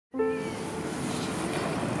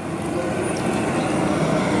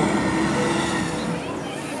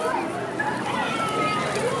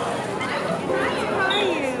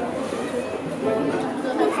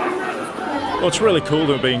Well, it's really cool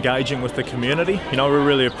to be engaging with the community. You know, we're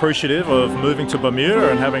really appreciative of moving to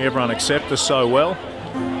Bermuda and having everyone accept us so well.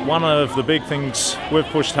 One of the big things we've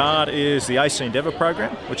pushed hard is the AC Endeavour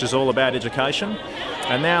program, which is all about education.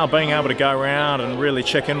 And now being able to go around and really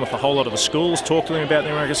check in with a whole lot of the schools, talk to them about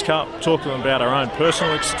the America's Cup, talk to them about our own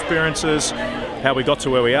personal experiences, how we got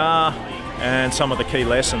to where we are, and some of the key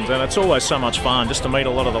lessons. And it's always so much fun just to meet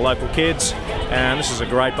a lot of the local kids, and this is a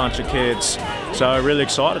great bunch of kids. So really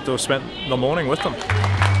excited to have spent the morning with them. Anyway,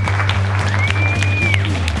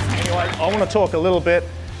 I want to talk a little bit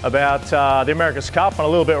about the America's Cup and a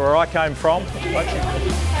little bit where I came from.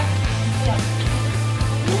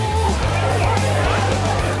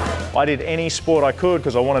 I did any sport I could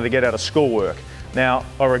because I wanted to get out of schoolwork. Now,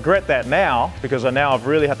 I regret that now because I've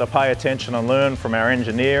really had to pay attention and learn from our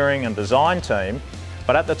engineering and design team.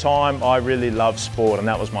 But at the time, I really loved sport and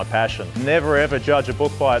that was my passion. Never ever judge a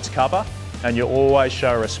book by its cover, and you always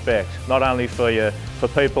show respect, not only for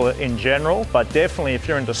people in general, but definitely if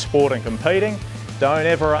you're into sport and competing, don't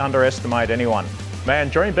ever underestimate anyone. Man,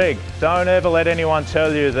 dream big. Don't ever let anyone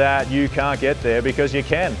tell you that you can't get there, because you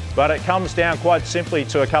can. But it comes down quite simply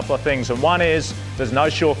to a couple of things, and one is there's no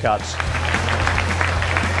shortcuts.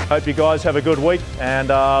 Hope you guys have a good week, and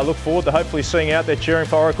look forward to hopefully seeing you out there cheering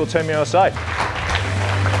for Oracle Team USA.